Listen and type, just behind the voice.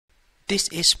This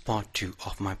is part 2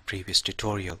 of my previous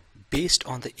tutorial based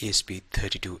on the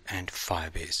ESP32 and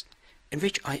Firebase, in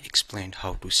which I explained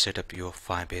how to set up your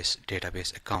Firebase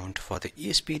database account for the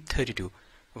ESP32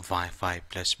 WiFi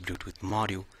plus Bluetooth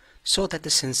module so that the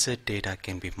sensor data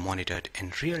can be monitored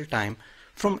in real time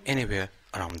from anywhere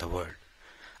around the world.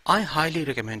 I highly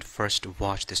recommend first to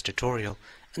watch this tutorial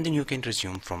and then you can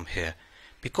resume from here,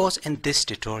 because in this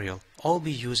tutorial I'll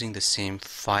be using the same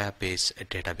Firebase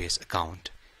database account.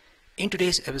 In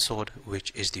today's episode,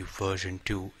 which is the version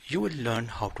 2, you will learn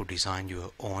how to design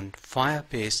your own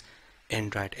Firebase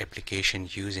Android application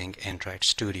using Android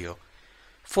Studio.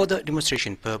 For the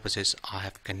demonstration purposes, I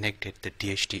have connected the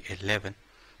DHT11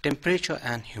 Temperature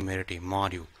and Humidity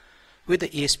module with the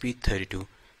ESP32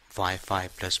 WiFi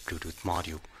plus Bluetooth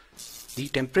module. The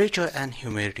temperature and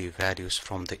humidity values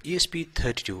from the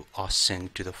ESP32 are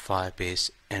sent to the Firebase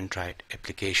Android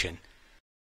application.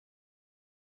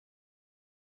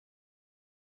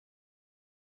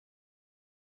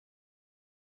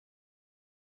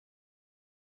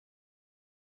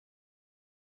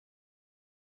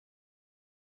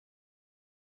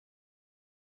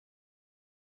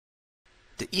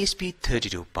 The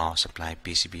ESP32 power supply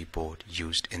PCB board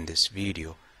used in this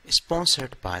video is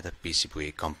sponsored by the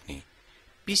PCBWay company.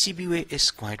 PCBWay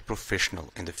is quite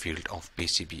professional in the field of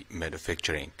PCB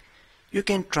manufacturing. You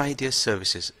can try their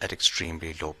services at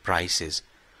extremely low prices,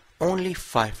 only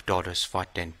 $5 for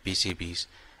 10 PCBs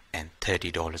and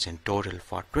 $30 in total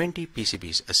for 20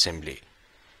 PCBs assembly.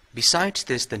 Besides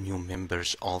this, the new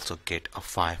members also get a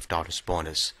 $5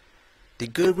 bonus. The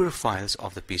Gerber files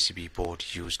of the PCB board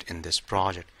used in this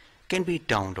project can be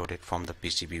downloaded from the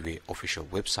PCBWay official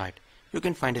website. You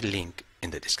can find a link in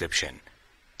the description.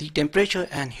 The temperature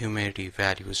and humidity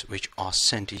values which are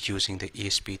sent using the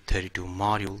ESP32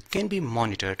 module can be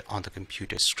monitored on the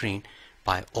computer screen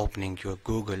by opening your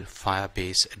Google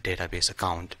Firebase database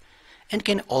account, and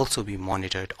can also be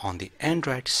monitored on the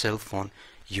Android cell phone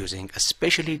using a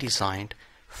specially designed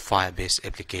Firebase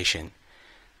application.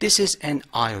 This is an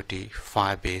IoT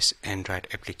Firebase Android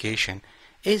application,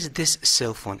 as this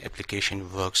cell phone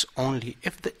application works only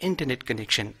if the internet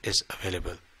connection is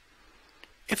available.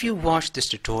 If you watch this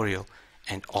tutorial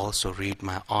and also read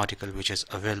my article which is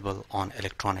available on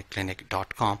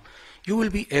electronicclinic.com, you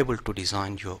will be able to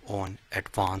design your own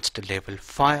advanced level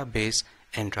Firebase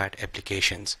Android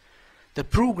applications. The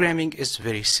programming is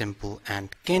very simple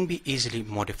and can be easily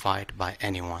modified by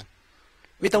anyone.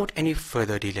 Without any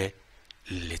further delay,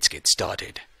 let's get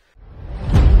started.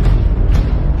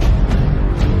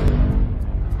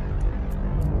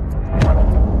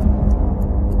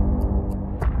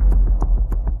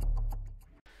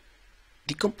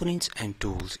 The components and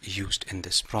tools used in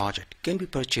this project can be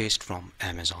purchased from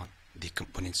Amazon. The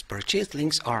components purchase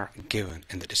links are given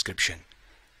in the description.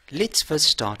 Let's first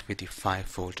start with the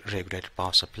 5-volt regulated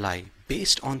power supply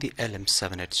based on the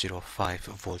LM7805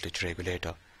 voltage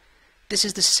regulator. This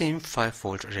is the same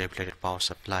 5-volt regulated power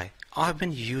supply I've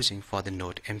been using for the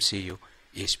Nodemcu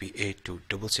ESP32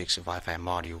 WiFi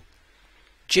module.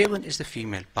 J1 is the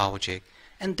female power jack,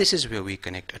 and this is where we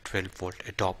connect a 12-volt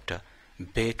adapter,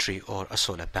 battery or a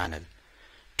solar panel.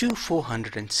 Two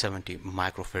 470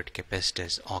 microfarad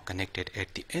capacitors are connected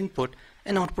at the input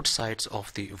and output sides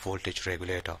of the voltage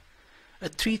regulator. A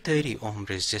 330 ohm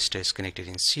resistor is connected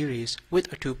in series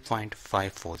with a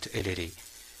 2.5 volt LED.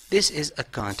 This is a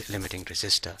current limiting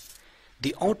resistor.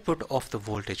 The output of the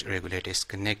voltage regulator is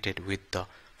connected with the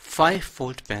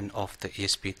 5-volt pin of the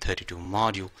ESP32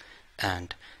 module,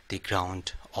 and the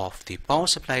ground of the power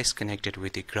supply is connected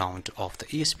with the ground of the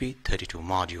ESP32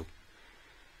 module.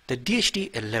 The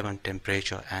DHT11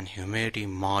 temperature and humidity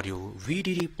module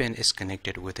VDD pin is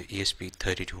connected with the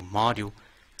ESP32 module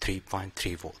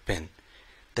 3.3 volt pin.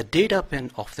 The data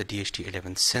pin of the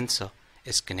DHT11 sensor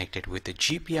is connected with the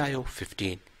GPIO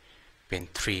 15. Pin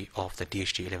 3 of the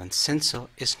DHT11 sensor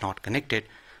is not connected,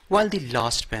 while the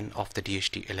last pin of the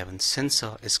DHT11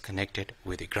 sensor is connected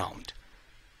with the ground.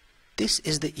 This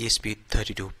is the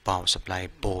ESP32 power supply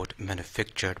board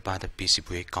manufactured by the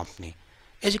PCBWay company.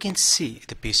 As you can see,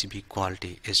 the PCB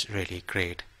quality is really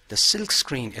great. The silk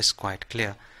screen is quite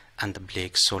clear and the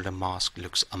black solder mask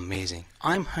looks amazing.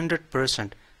 I'm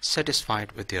 100%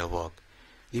 satisfied with their work.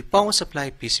 The power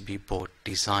supply PCB board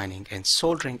designing and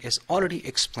soldering is already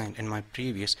explained in my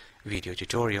previous video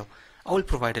tutorial. I will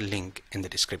provide a link in the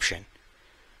description.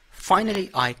 Finally,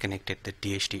 I connected the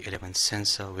DHT11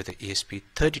 sensor with the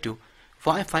ESP32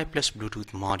 WiFi plus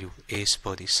Bluetooth module as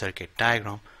per the circuit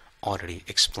diagram already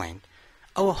explained.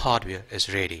 Our hardware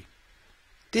is ready.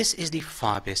 This is the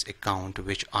Firebase account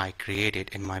which I created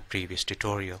in my previous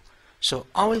tutorial. So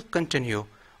I will continue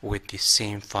with the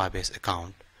same Firebase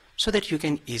account. so that you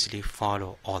can easily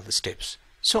follow all the steps.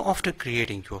 So after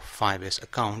creating your Firebase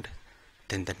account,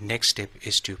 then the next step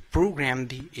is to program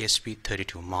the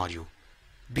ESP32 module.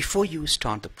 Before you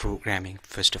start the programming,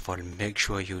 first of all, make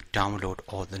sure you download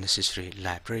all the necessary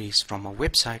libraries from our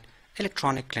website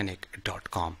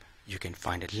electronicclinic.com. You can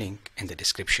find a link in the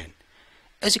description.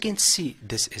 As you can see,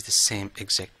 this is the same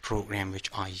exact program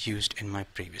which I used in my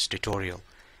previous tutorial.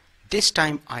 This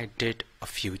time I did a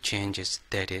few changes.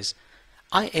 That is,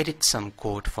 I added some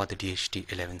code for the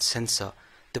DHT11 sensor.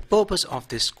 The purpose of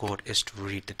this code is to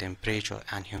read the temperature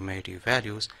and humidity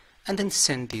values and then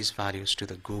send these values to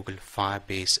the Google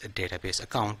Firebase Database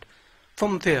account,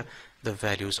 from where the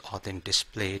values are then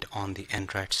displayed on the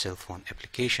Android cell phone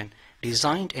application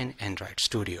designed in Android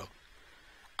Studio.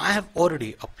 I have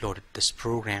already uploaded this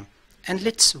program, and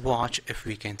let's watch if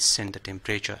we can send the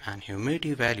temperature and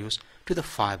humidity values to the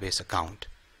Firebase account.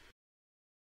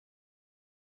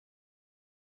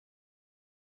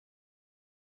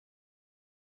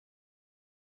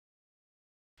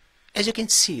 As you can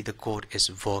see, the code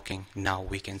is working. Now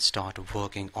we can start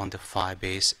working on the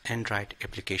Firebase Android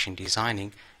application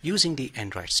designing using the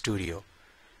Android Studio.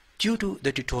 Due to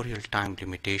the tutorial time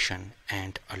limitation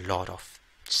and a lot of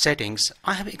settings,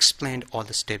 I have explained all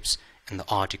the steps in the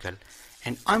article,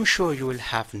 and I'm sure you will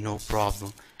have no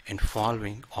problem in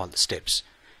following all the steps.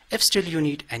 If still you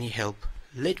need any help,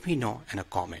 let me know in a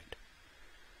comment.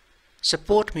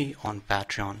 Support me on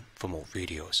Patreon for more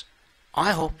videos.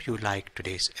 I hope you liked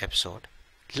today's episode.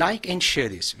 Like and share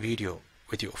this video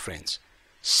with your friends.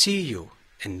 See you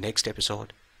in next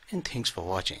episode, and thanks for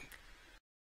watching.